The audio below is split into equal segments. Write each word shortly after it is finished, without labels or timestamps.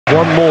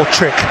One more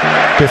trick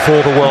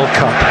before the World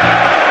Cup.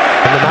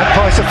 And the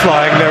Magpies are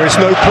flying. There is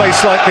no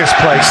place like this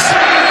place.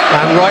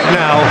 And right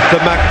now, the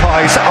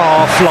Magpies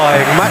are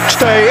flying. Match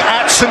day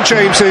at St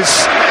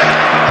James's.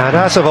 And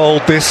as of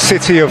old, this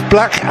city of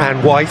black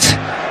and white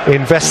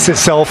invests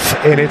itself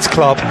in its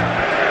club.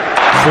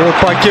 Forward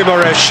by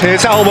Guimaraes.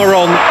 Here's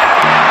Almiron.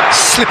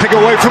 Slipping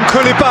away from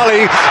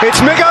Koulibaly. It's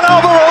Miguel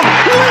Almiron.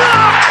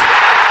 Willock!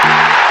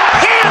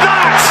 Hear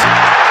that!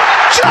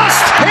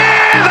 Just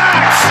hear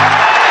that!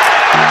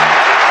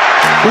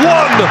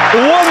 One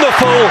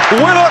wonderful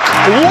Willock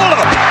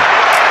wallop.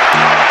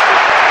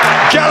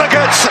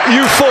 Gallagher's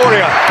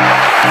euphoria.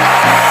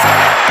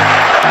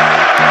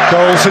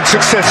 Goals in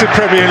successive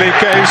Premier League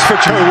games for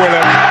Joe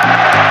Willock.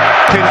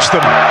 Pinch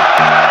them.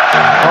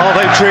 Are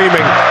they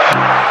dreaming?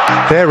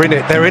 They're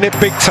in it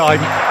big time.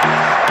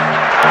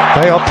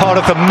 They are part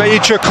of the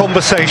major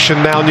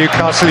conversation now,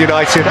 Newcastle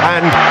United,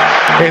 and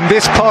in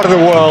this part of the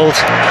world,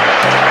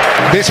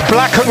 this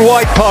black and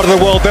white part of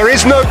the world, there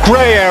is no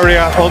grey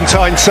area on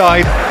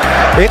Tyneside.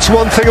 It's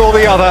one thing or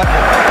the other.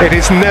 It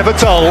is never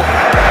dull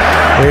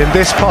in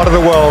this part of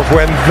the world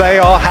when they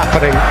are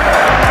happening.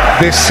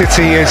 This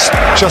city is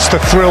just a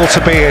thrill to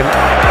be in.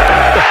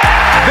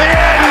 The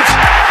end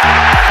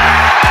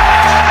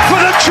for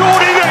the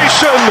Geordie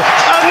nation.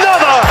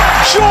 Another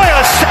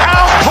joyous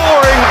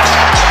outpouring,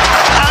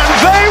 and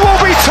they will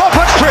be top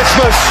at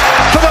Christmas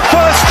for the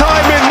first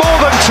time in more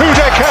than 2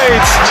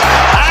 decades.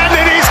 And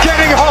it is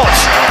getting hot,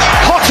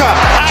 hotter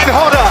and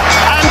hotter,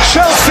 and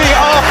Chelsea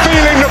are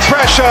feeling the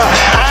pressure,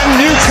 and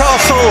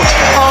Newcastle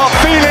are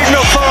feeling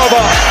the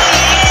fervour,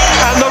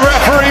 and the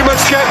referee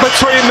must get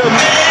between them.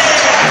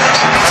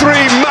 3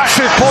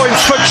 massive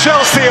points for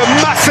Chelsea, a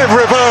massive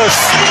reverse.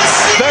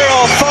 They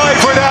are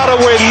 5 without a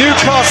win.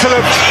 Newcastle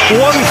have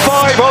won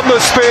 5 on the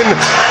spin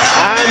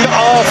and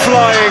are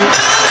flying.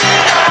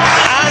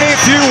 And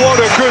if you want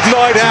a good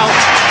night out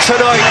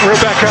tonight,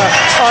 Rebecca,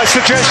 I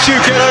suggest you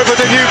get over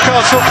to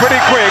Newcastle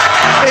pretty quick.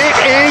 It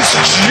is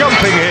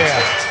jumping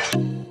here.